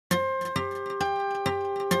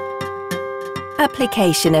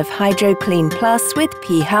Application of Hydroclean Plus with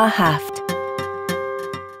Peha-haft.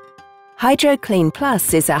 Hydroclean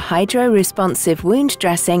Plus is a hydro-responsive wound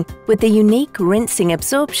dressing with the unique rinsing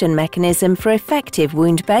absorption mechanism for effective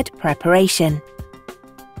wound bed preparation.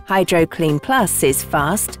 Hydroclean Plus is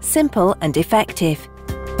fast, simple and effective.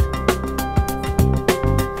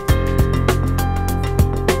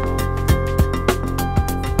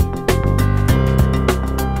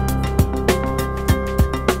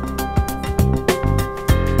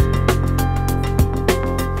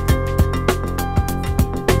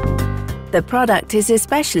 The product is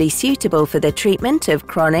especially suitable for the treatment of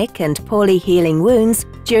chronic and poorly healing wounds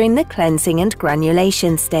during the cleansing and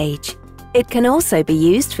granulation stage. It can also be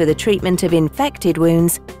used for the treatment of infected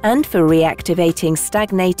wounds and for reactivating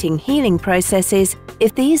stagnating healing processes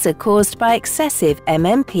if these are caused by excessive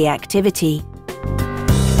MMP activity.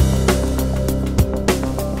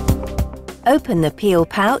 Open the peel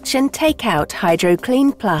pouch and take out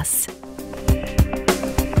Hydroclean Plus.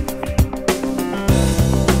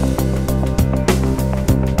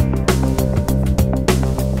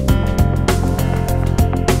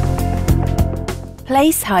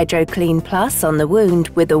 Place Hydroclean Plus on the wound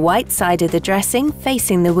with the white side of the dressing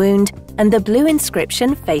facing the wound and the blue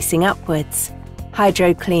inscription facing upwards.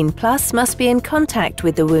 Hydroclean Plus must be in contact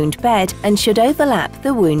with the wound bed and should overlap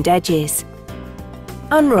the wound edges.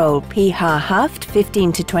 Unroll Peha-haft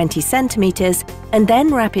 15 to 20 centimeters and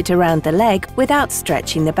then wrap it around the leg without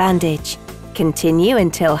stretching the bandage. Continue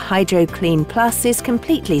until Hydroclean Plus is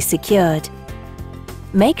completely secured.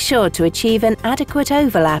 Make sure to achieve an adequate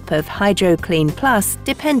overlap of Hydroclean Plus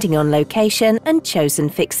depending on location and chosen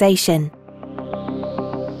fixation.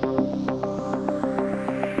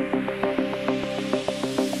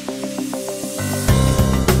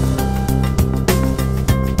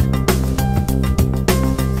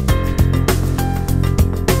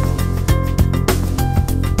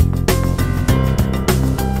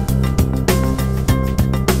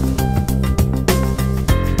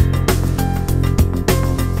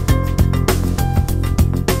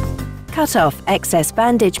 Cut off excess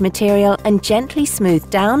bandage material and gently smooth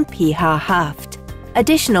down Peha-haft.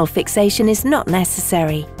 Additional fixation is not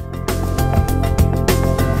necessary.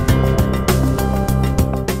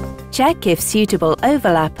 Check if suitable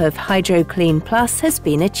overlap of Hydroclean Plus has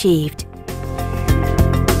been achieved.